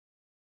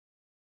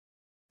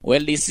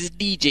Well, this is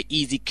DJ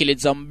Easy killing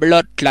some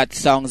blood clot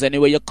songs.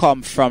 Anywhere you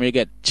come from, you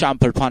get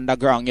trampled on the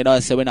ground. You know,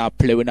 so we not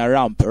play with a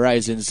ramp,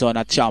 rising son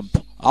a champ.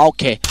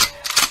 Okay.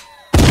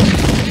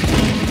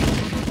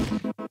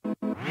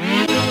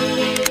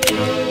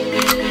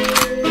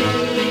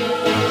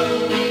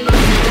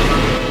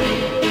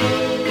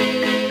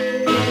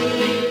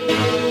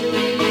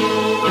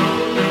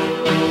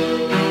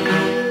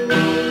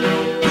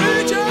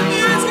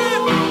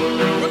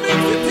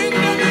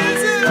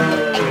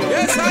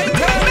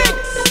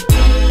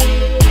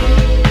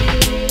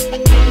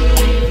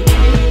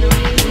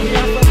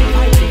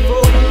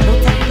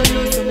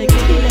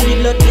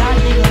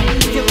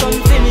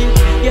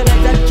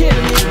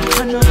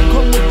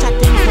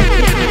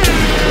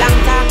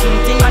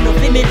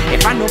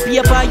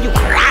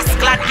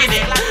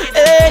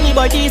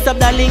 Anybody sub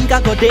the link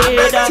I go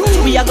dead.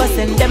 We are go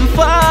send them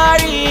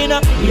foreign.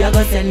 We are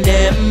go send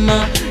them.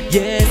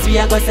 Yes, we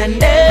are go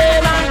send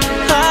them.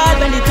 Hard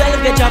when the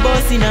 12 get your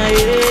boss in a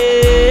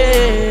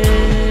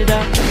head.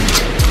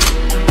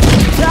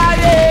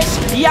 Cherish,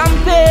 yam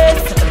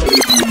paste.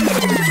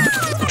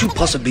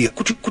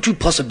 Could you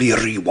possibly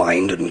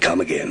rewind and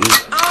come again?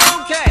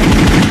 Okay.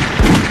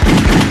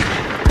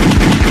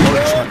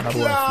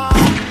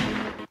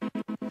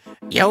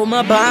 Yo,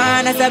 my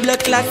born as a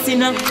blood clot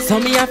sinner. So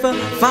me have to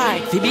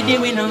fight to be the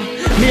winner.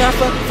 Me have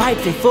to fight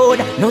for food.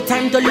 No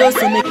time to lose,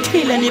 so me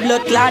kill any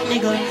blood clot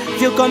nigga.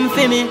 If you come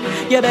for me,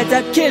 you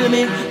better kill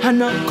me. And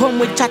not come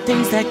with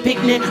chattings like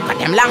picnic. Got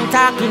them long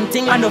talking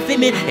thing I know for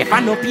me. If I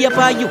no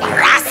paper, you a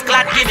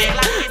rascal give me.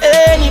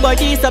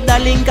 Anybody sub the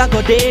link I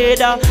go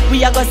dead.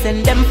 We are go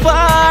send them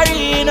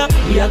foreign.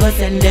 We are go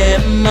send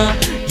them.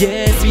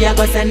 Yes, we are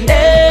go send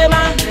them.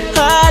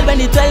 All when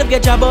the 12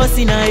 get your boss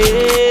in a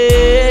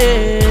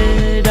head.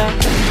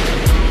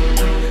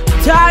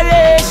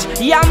 Cherish,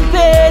 yam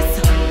paste.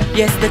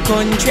 Yes, the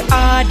country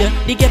hard.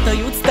 The ghetto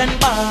youth stand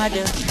bad.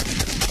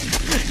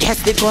 Yes,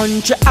 the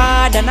country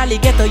hard. And all the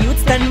ghetto youth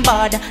stand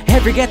bad.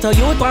 Every ghetto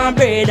youth want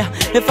bread.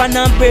 If I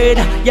not bread,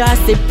 you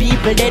see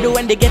people dead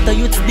when the ghetto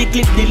youths the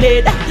clip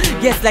delayed.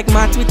 Yes, like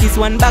Matt with this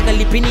one bag of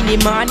lipping in the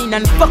morning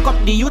and fuck up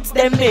the youths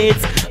them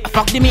mates.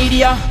 Fuck the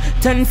media,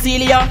 turn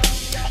Celia.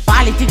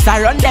 Politics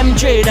I run them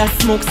traders,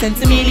 smoke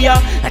sensimilia.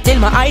 I tell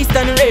my eyes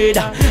turn red.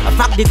 I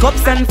fuck the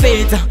cops and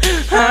fate.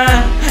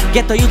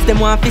 Get to use them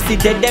want to see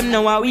dead. Them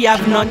now we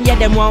have none. Yeah,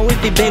 them want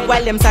with the beg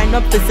while them sign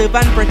up to serve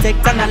and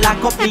protect and I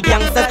lock up the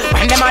gangsters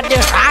when them at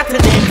their heart to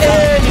them.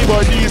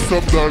 Anybody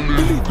sub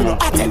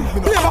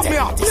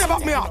never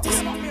me out.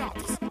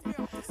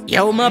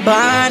 Yo, my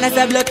born as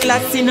a blood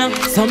clot sinner.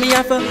 So me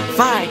have to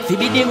fight to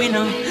be the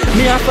winner.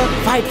 Me have to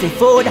fight for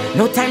food.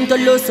 No time to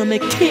lose, so me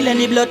kill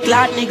any blood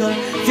clot nigga.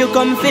 If you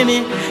come for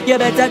me, you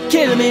better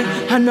kill me.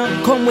 And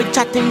not come with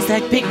chattings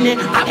like picnic.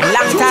 And them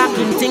long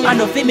talking thing I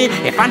know for me.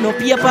 If I no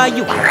paper,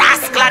 you a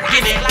rascal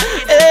give me.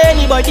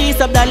 Anybody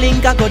sub the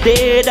link I go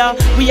dead.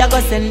 We are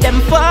go send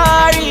them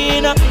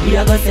foreign. We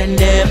are go send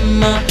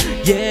them.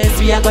 Yes,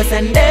 we are go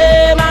send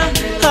them.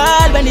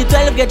 All when the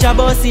 12 get your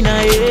boss in a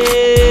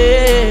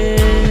head.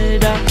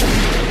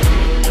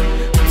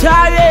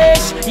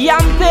 Cherish,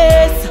 yam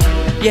paste.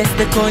 Yes,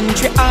 the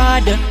country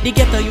hard. The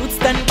ghetto youth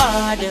stand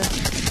bad.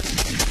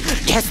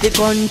 Yes, the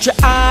country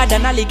hard.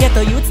 And all the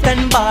ghetto youth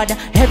stand bad.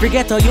 Every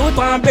ghetto youth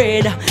want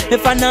bread.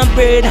 If I not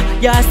bread,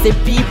 you see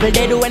people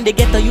dead when the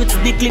ghetto youths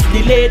the clip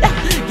delayed.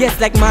 Yes,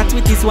 like Matt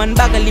with this one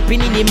bag of lipping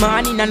in the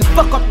morning and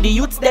fuck up the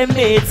youths them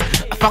mates.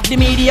 Fuck the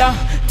media,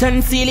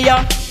 turn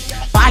Celia.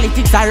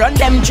 Politics I run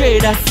them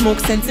traders, smoke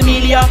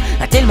sensimilia.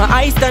 I tell my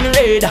eyes turn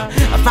red.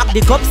 I fuck the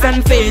cops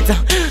and fate.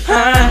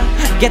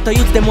 Get to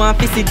youth them want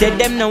to see dead.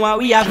 Them now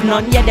we have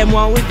none. Yeah, them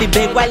want with the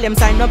beg while them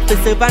sign up to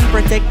serve and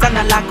protect and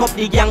I lock up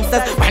the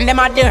gangsters when them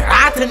at their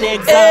heart and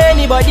eggs.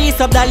 Anybody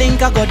sub the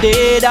link I go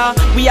dead.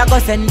 We are go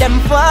send them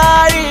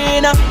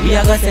foreign. We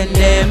are go send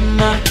them.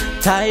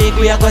 Tyke,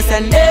 we are go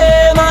send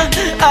them.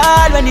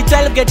 All when the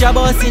 12 get your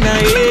boss in a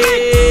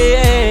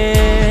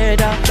head.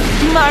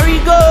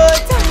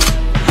 Marigold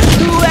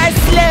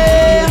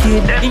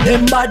Wesley.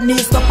 Them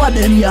badness up on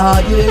them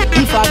yard way.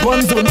 If a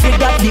gun zone fi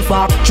got the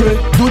factory,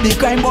 do the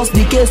crime, bust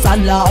the case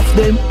and laugh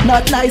them.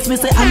 Not nice, me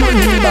say I no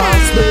need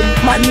boss them.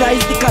 Man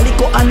rise the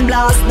calico and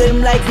blast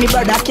them. Like me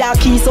brother can't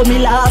key so me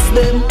last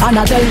them. And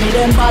I tell me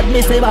them bad,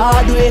 me say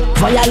bad way.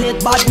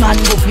 Violate bad man,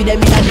 go fi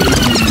them in a day.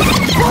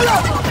 Pull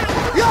up,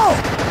 yo,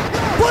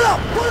 pull up,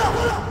 pull up,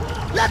 pull up.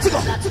 Let's go,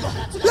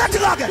 let's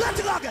go again.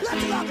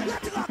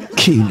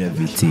 Kill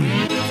everything.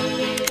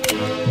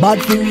 Bad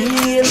for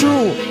real,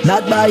 true,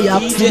 not by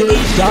accident.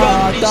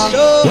 Shata,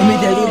 when me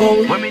tell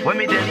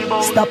you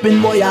about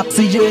stopping boy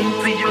oxygen.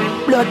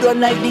 Blood run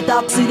like the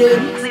taxi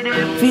them.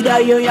 Feed a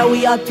year, yeah,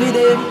 we out for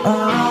them.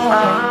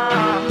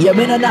 Yeah,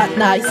 me no not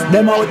nice,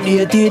 them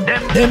outdated.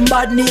 Them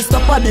badness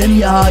up on them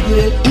yard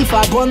way. If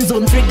a gun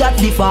zone free got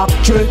the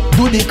factory,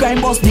 do the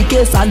crime, bust the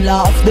case and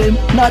laugh them.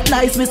 Not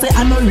nice, me say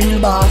I no real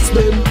boss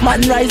them.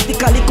 Man rise the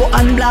calico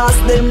and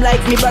blast them.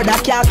 Like me brother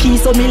can't key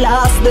so me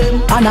last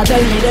them. And I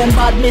tell me them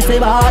bad, me say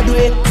bad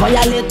way.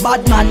 Violate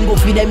bad man, go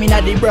feed them in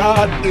a the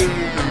broad.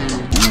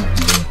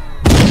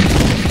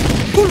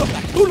 Pull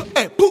up,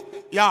 hey, pull.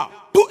 Yo,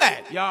 do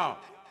it. Yo,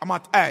 I'm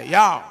at, hey,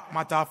 yo,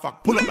 matter of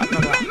fact, pull up that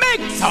number.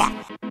 Make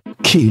some.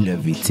 Kill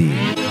everything.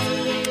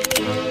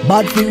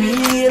 Bad for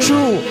real,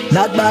 true,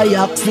 not by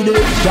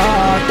accident.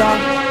 Shatta,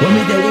 when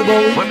me tell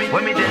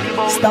you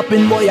about,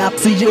 stopping boy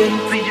oxygen.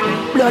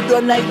 Blood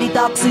run like the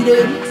taxi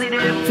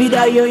them. Feed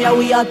a year, yeah,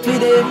 we out for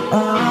them.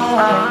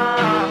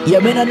 Yeah,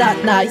 me no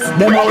not nice,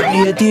 them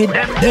outdated.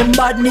 Them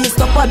badness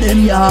up on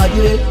them yard,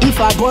 yeah. If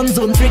a gun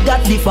zone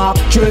forgot the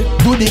factory,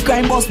 do the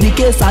crime, bust the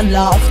case and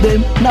laugh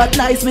them. Not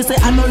nice, me say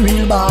I no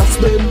real boss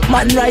them.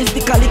 Man rise the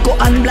calico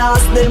and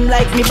blast them.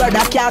 Like me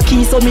brother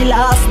khaki, so me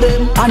last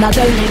them. And I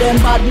tell me them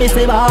bad, me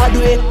say bad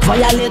way.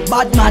 Violate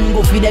bad man,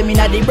 go feed them in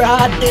a the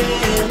broad day.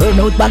 Burn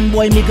out band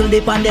boy, mickle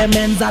dip on them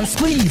ends and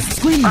squeeze.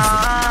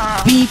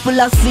 People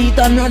a seat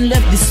and run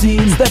left the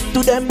scene. Step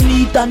to them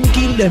neat and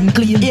kill them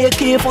clean.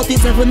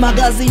 AK-47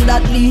 magazine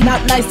that lean.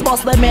 Not nice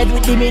boss them head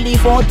with the milli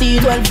 40.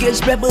 12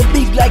 gauge pebble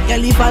big like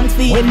elephant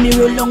feet. When me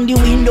roll down the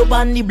window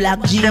on the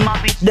black jeep,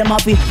 them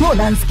have to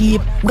run and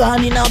skip.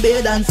 Gone in a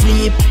bed and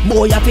sleep.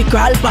 Boy have to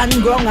crawl pan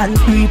ground and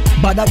creep.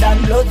 Better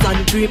than bloods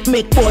and creep.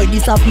 Make boy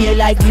disappear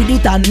like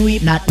Riddim and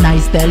weep. Not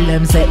nice tell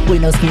them say we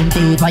no skin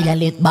teeth.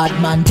 Violate bad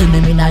man turn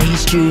them in a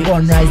history.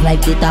 Gun rise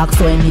like the tax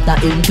when it a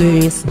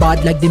increase.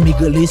 Bad like the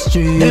middle history.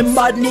 Them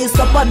badness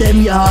up on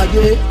them yard,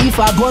 yeah. If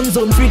a gun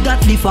zone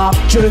forgot the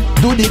factory,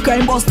 do the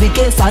crime, bust the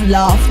case and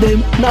laugh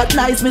them. Not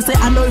nice, me say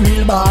I no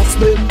real boss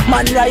them.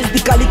 Man rise the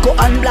calico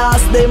and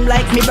blast them.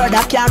 Like me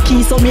brother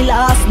khaki, so me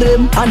last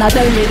them. And I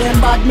tell me them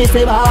bad, me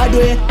say bad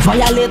way.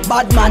 Violate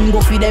bad man,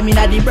 go feed them in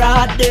a the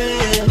broad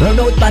day. Run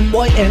out man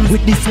boy end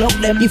with the slug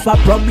them. If a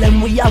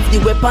problem, we have the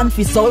weapon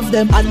fi solve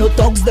them. And no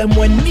thugs them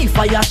when me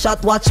fire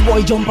shot. Watch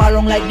boy jump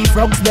around like the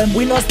frogs them.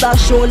 We no start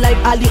show like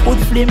Hollywood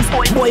films.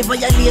 Boy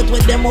violate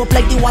with them up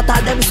like the water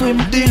them swim.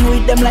 Deal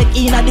with them like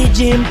in a the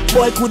gym.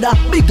 Boy coulda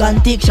big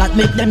and take shot,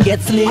 make them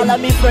get slim. All of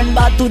me friend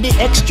bad to the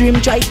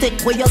extreme. Try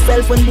take away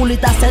yourself when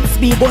bullet a set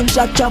speed.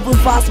 Gunshot travel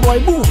fast, boy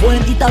move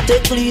when it a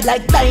take lead.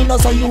 Like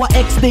dinosaur you a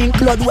extinct.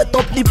 Blood wet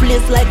up the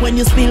place like when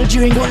you spill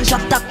drink.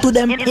 Gunshot talk to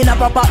them in a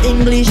proper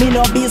English. Me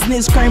no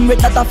business, crime rate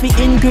that a fi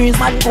increase.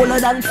 Man colder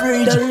than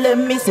fridge, don't let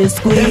me say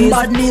squeeze. Them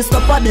badness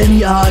up on them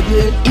yard,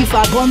 yeah. If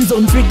a gun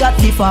zone forgot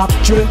the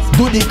factory,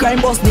 do the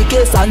crime, bust the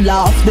case and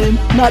laugh them.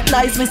 Not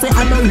nice, me say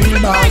I no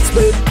real boss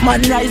them.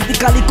 Man rise the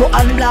calico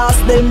and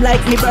blast them.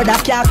 Like me brother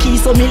khaki,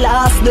 so me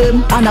last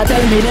them. And I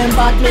tell me them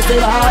bad, me say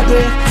hard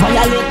way.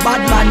 Violate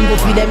bad man, go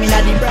feed them in a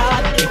the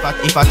broad.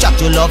 If I chat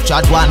you love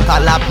chat one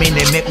collab me,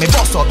 they make me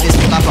bust up this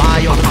thing for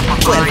you.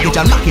 12 bitch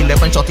and knock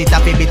 11 shot it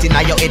up a bit in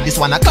your head. This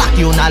one a clock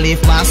you na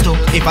leave mass too.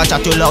 If I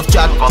chat you love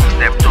chat, come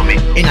step to me.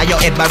 In your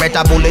head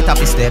barretta bullet up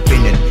step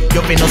in it.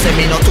 You fi no say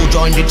me no to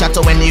join the chat,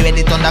 so when you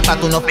edit on the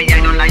cartoon up, I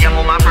don't know your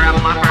mama fra.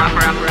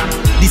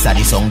 This a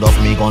the sound of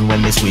me gun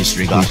when me switch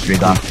trigger.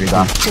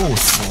 Oh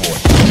sword.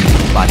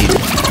 Body.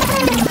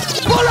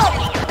 Pull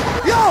up!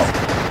 Yo!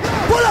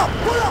 Pull up!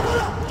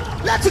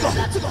 Let's go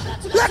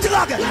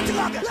again.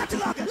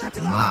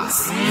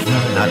 Mass.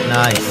 Not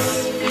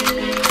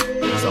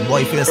nice. Some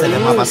boy feel say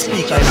them have a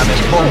speaker in a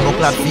them bumbo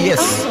clap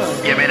face.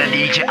 You mean a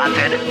DJ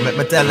ahead? Let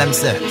me tell them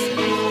say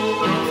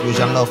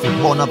Fusion love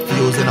it burn up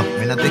fuse, you know.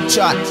 Me not take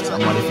chat.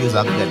 Somebody fuse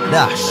up get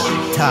dash.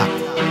 Tap.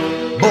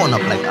 Burn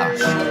up like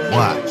ash.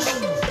 Watch.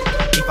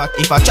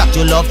 If I chat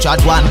you love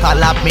chat one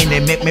collab me, they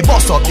make me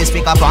bust up this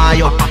speaker for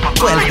you.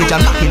 12 bitch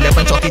and knock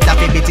 11 shot it up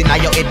a bit in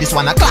your head. This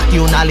one a clock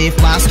you na leave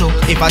mass too.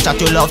 If I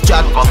chat you love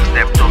chat, come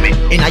step to me.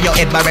 In your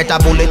head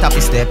barretta bullet up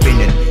step in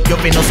it. You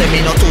fi no say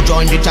me no to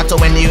join the chat, so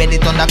when you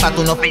edit on the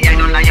cartoon up, I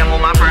don't know your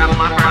mama fra.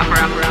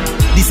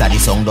 This a the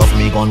sound of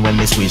me gun when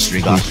me switch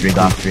trigger.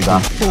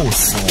 Oh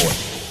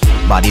sword.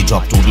 Body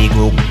drop to the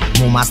groove.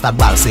 Mama start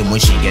ball same when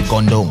she get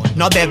gunned down.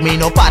 No beg me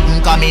no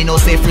pardon, cause me no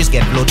say freeze.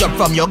 Get blow drop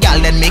from your gal,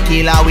 then me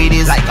kill her with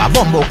this. Like a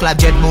bumbo clad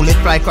jet bullet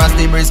fly across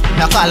the breeze.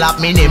 Now call up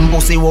me name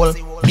pussy wall.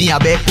 Me a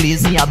beg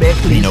please.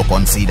 Me no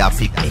consider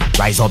fit me.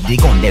 Rise up the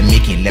gun, then me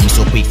kill them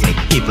so quickly.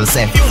 People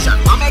say Fusion,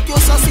 I make you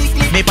so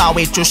sickly. Me power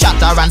with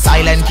TruShatta and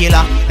silent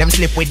killer. Them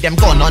slip with them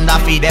gun under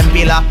feed them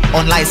pillar.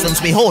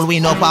 Unlicensed we hold,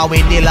 we no power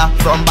with dealer.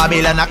 From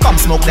Babylon I come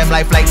smoke them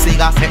life like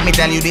cigar. Let me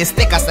tell you this,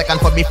 take a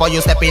second for before you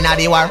step in at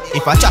the war.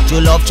 If I chat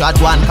you love chat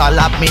one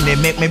collab me, they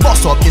make me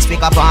bust up this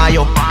speaker for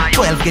you.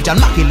 12 gauge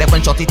and knock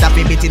 11 shot it up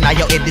a bit in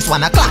your head. This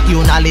one a clock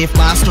you na leave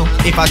mass too.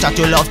 If I chat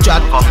you love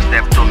chat, come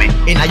step to me.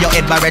 In your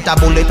head barretta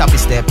bullet up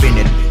step in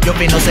it. You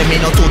fi no say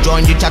me no to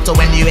join the chat, so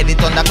when you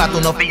edit on the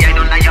cartoon up, I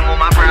don't know your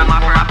mama fra.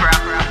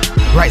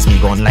 Rise me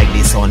gun like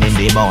the sun in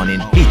the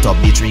morning. Hit up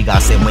the trigger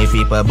same way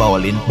people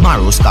bowling.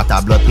 Marrow scatter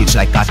blood pitch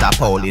like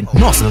catapulting.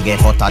 Muscle get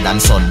hotter than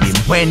sunbeam.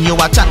 When you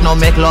a chat no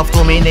make love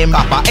to me name.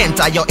 Papa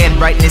enter your head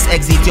brightness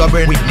exit your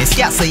brain. Witness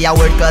can't say a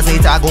word cause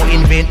it a go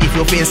in vain. If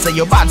you feel say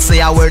you bad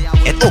say a word.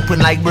 It open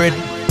like bread.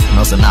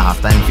 No so now half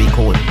time fi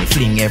cold. Me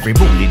fling every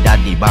bullet that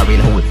the barrel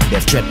hole.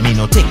 Death threat me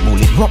no take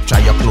bullet.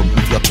 Rupture your club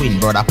if your twin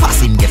brother pass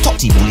him get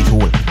 30 bullet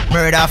hole.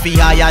 Murder fi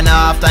high and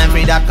half time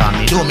fi that. Can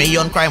me do me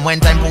on crime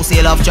when time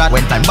pussy love chat.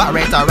 When time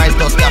barretta rise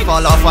dust ya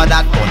fall off of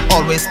that gun.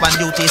 Always span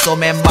duty so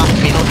member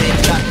me no take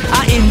that.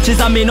 A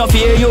inches and me no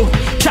fear you.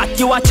 Chat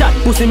you a chat,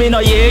 pussy me no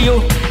hear you.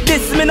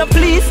 This me no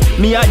please,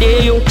 me a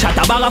dare you. Chat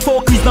a bag of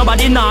focus,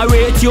 nobody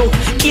narrate you.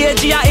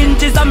 KG a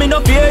inches and me no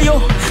fear you.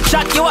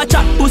 Chat you a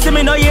chat, pussy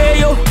me no hear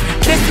you.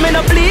 This me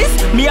no please,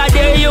 me a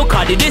dare you.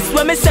 Cause this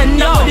when me send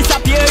you,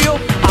 disappear you.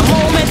 A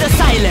moment of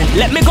silence,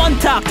 let me go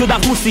and talk to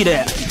that pussy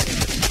there.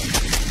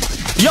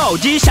 Yo,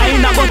 G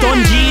shine a go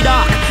turn G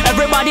dark.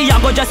 Everybody a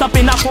go dress up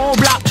in a full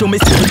black. To me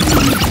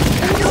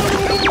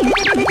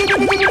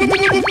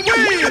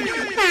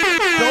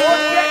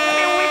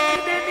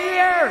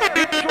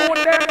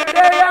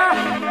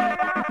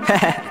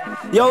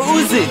Yo,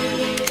 Uzi,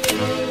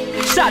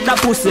 shut that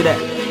pussy there.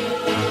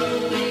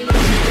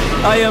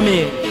 How you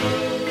mean?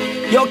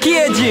 Yo,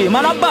 KG,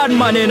 man a bad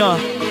man, you know.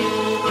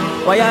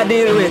 What you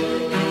deal with?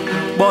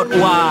 But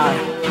war.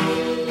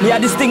 Me a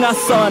this thing a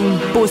son,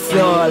 pussy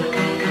all.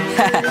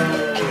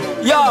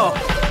 Yo,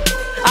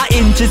 a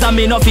inches and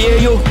me no fear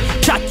you.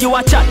 Chat you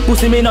a chat,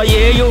 pussy me no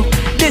hear you.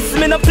 This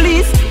me no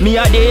please, me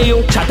a dare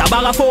you. Chat a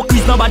bag of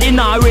focus, nobody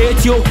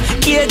narrate you.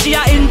 KG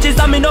a inches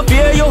and me no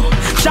fear you.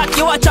 Chat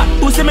you a chat,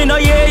 pussy me no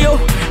hear you.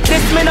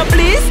 This me no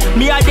please,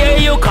 me a dare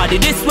you. Cause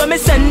this when me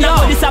send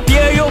you,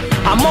 disappear you.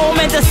 A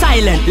moment of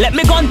silence, let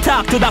me go and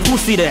talk to that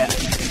pussy there.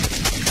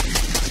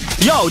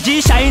 Yo, G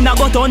shine a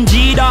go turn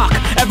G dark.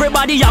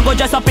 Everybody a go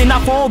dress up in a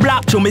full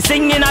black. To me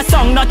singing a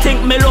song, not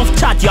think me love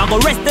chat. You a go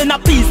rest in a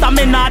peace and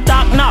me not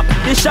talk nap.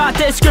 The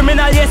shortest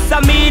criminal, yes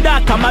I me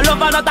that. I'm a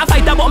lover, not a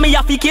fighter, but me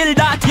have to kill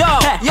that.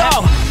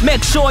 Yo,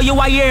 make sure you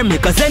a hear me.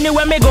 Cause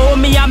anywhere me go,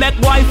 me a make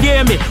boy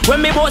fear me.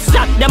 When me both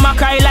shot, them a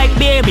cry like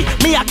baby.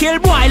 Me a kill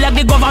boy like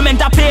the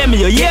government a pay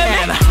me. You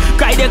hear me?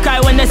 Cry they cry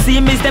when they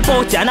see me step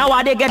out here. Now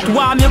they get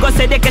warm, you go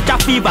say they catch a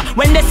fever.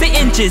 When they see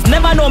inches,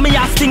 never know me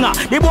a stinger.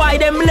 The boy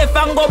them left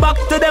and go back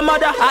to them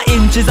mother. A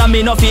inches and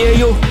me no fear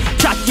you.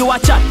 Chat you a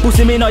chat,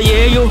 pussy me no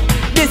hear you.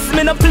 This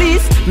me no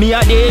please, me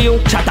a dare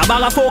you. Chat a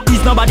bag of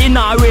focus, nobody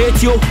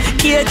narrate you.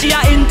 KG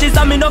a inches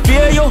and me no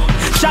fear you.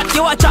 Chat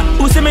you a chat,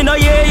 pussy me no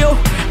hear you.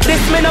 This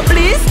me no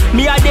please,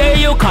 me a dare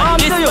you. Cause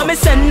this when me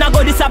send na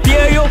go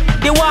disappear you.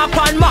 The war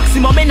on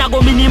maximum, me na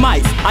go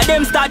minimize. And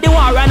them start the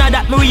war and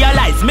that me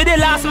realize. Me the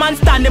last man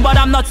standing but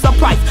I'm not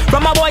surprised.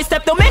 From a boy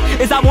step to me,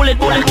 is a bullet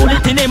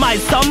in him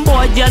eyes. Some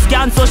boy just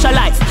can't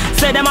socialize.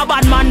 Say them a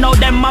bad man, now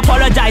them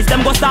apologize.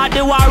 Them go start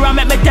the war and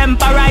make me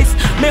temporize.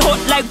 Me hot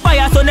like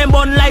fire, so them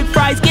burn like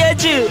fries.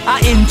 KG,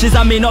 a inches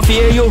and me no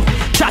fear you.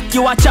 Chat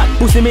you a chat,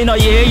 pussy me no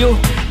hear you.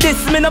 This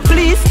me no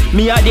please,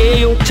 me a dare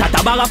you. Chat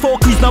a bag of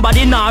focus,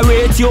 nobody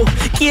narrate you.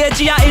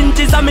 KG a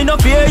inches and me no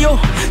fear you.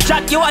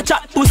 Chat you a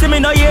chat, pussy me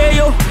no hear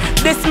you.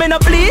 This me no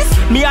please,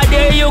 me a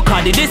dare you.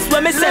 Cause this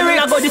when me say me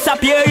a go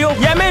disappear you.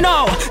 Yeah me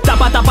know. Tap,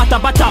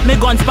 me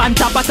gun span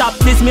tap.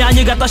 This me and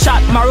you get a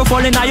shot, marrow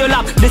falling on your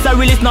lap. This a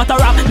real, it's not a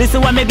rap. This is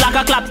when me black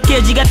a clap.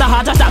 KG get a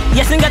heart attack,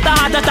 yes and get a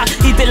heart attack.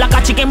 Eat it like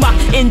a chicken back,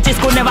 inches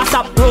could never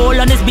stop.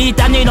 Roll on this beat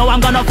and you know I'm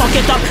gonna fuck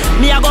it up.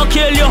 Me a go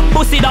kill you,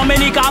 pussy down me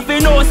nick off.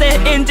 You know say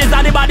inches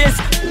are the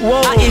baddest.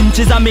 Whoa, a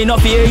inches and me no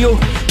fear you.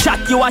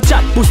 Chat you a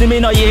chat, pussy me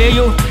no hear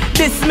you.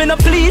 This me no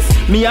please,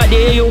 me a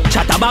dare you.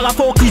 Chat a bag of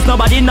focus,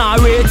 nobody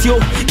narrate you.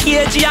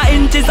 KG a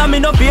inches and me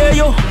no fear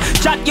you.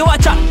 Chat you a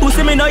chat,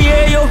 pussy me no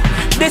hear you.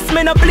 This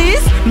me no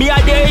please, me a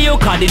dare you.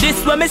 Cause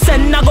this when me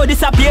send na go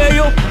disappear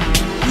you.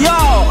 Yo,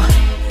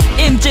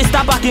 inches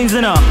tap things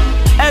you know.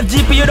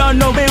 FGP you don't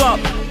know big up.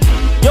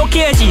 Yo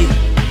KG,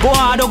 go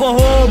hard or go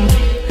home.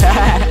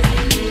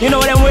 You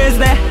know them ways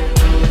there.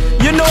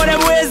 You know them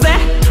ways there.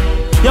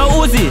 Yo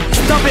Uzi,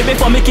 stop it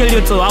before me kill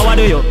you too. How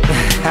do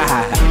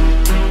you?